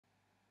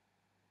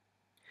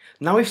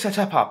Now we've set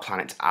up our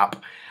Planet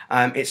app,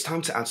 it's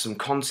time to add some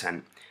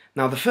content.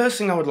 Now the first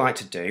thing I would like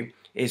to do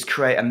is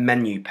create a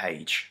menu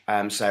page.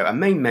 So a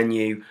main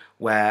menu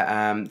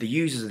where the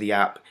users of the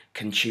app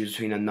can choose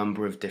between a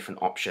number of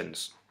different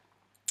options.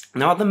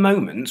 Now at the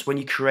moment, when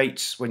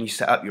you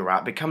set up your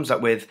app, it comes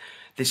up with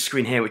this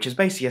screen here, which is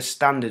basically a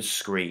standard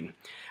screen.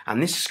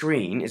 And this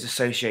screen is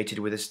associated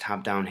with this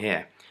tab down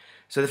here.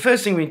 So the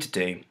first thing we need to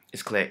do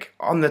is click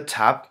on the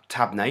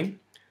tab name,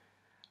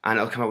 and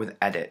it'll come up with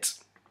edit.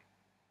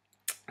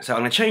 So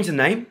I'm going to change the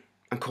name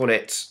and call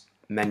it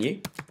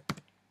menu.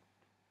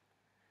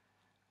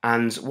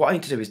 And what I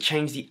need to do is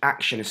change the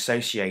action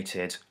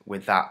associated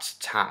with that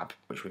tab,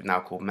 which we've now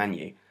called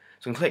menu.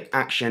 So I'm going to click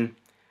action,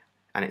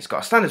 and it's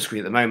got a standard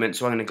screen at the moment,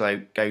 so I'm going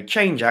to go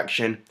change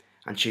action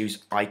and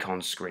choose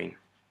icon screen.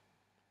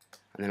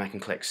 And then I can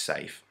click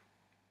save.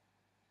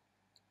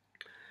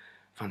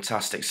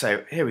 Fantastic,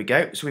 so here we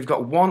go. So we've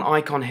got one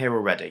icon here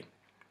already.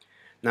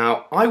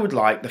 Now I would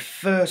like the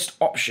first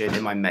option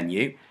in my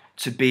menu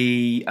to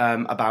be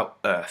about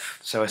Earth,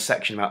 so a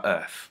section about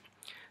Earth.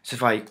 So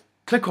if I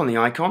click on the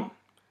icon,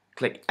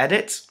 click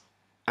edit,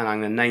 and I'm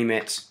going to name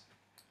it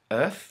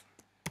Earth.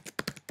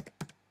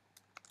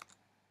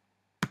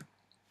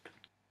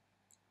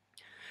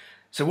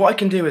 So what I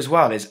can do as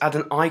well is add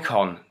an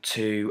icon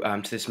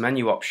to this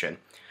menu option.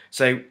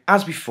 So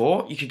as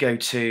before, you could go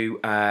to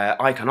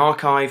Icon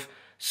Archive,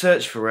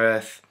 search for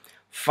Earth,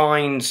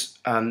 find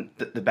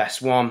the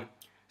best one,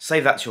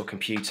 save that to your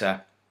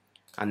computer,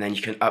 and then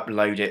you can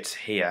upload it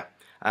here.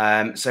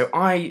 So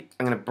I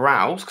am going to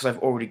browse because I've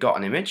already got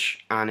an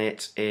image, and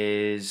it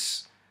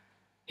is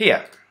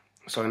here.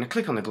 So I'm going to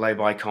click on the globe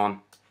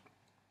icon,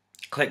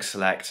 click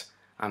select,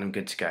 and I'm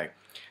good to go.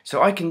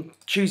 So I can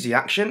choose the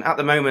action. At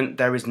the moment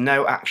there is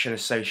no action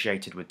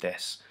associated with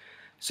this.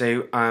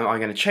 So I'm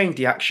going to change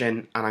the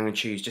action, and I'm going to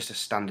choose just a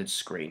standard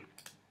screen.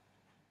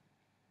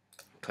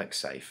 Click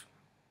save.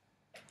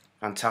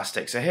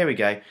 Fantastic, so here we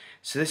go.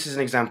 So this is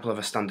an example of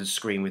a standard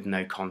screen with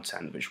no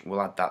content, which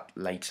we'll add that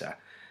later.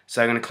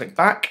 So I'm going to click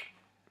back,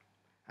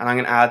 and I'm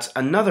going to add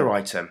another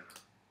item.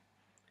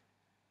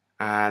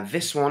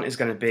 This one is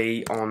going to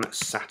be on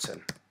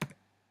Saturn.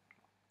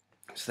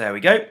 So there we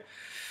go.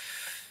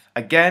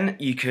 Again,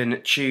 you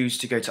can choose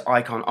to go to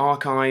Icon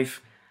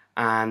Archive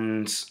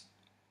and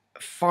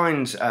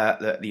find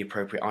the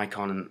appropriate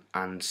icon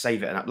and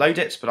save it and upload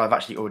it, but I've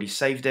actually already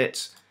saved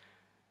it,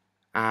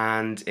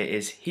 and it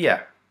is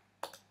here.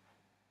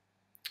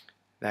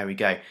 There we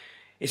go.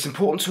 It's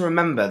important to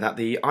remember that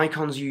the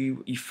icons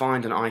you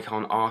find in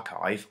Icon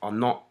Archive are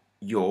not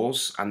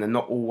yours, and they're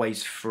not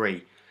always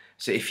free.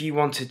 So if you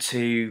wanted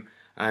to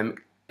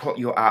put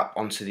your app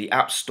onto the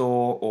App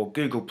Store or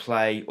Google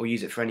Play or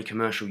use it for any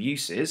commercial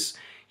uses,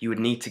 you would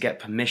need to get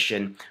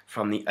permission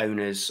from the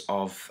owners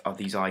of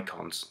these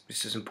icons.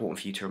 This is important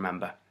for you to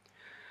remember.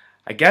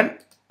 Again,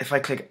 if I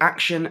click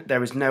action,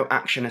 there is no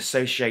action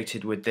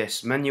associated with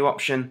this menu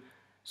option,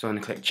 so I'm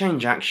going to click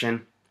change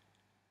action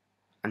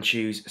and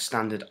choose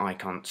standard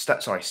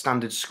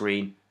standard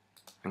screen,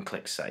 and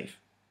click save.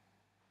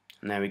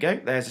 And there we go,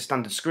 there's a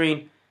standard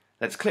screen.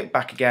 Let's click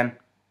back again,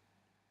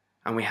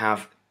 and we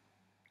have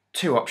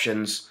two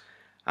options,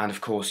 and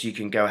of course you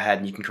can go ahead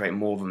and you can create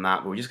more than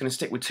that, but we're just going to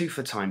stick with two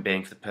for the time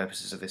being for the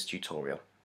purposes of this tutorial.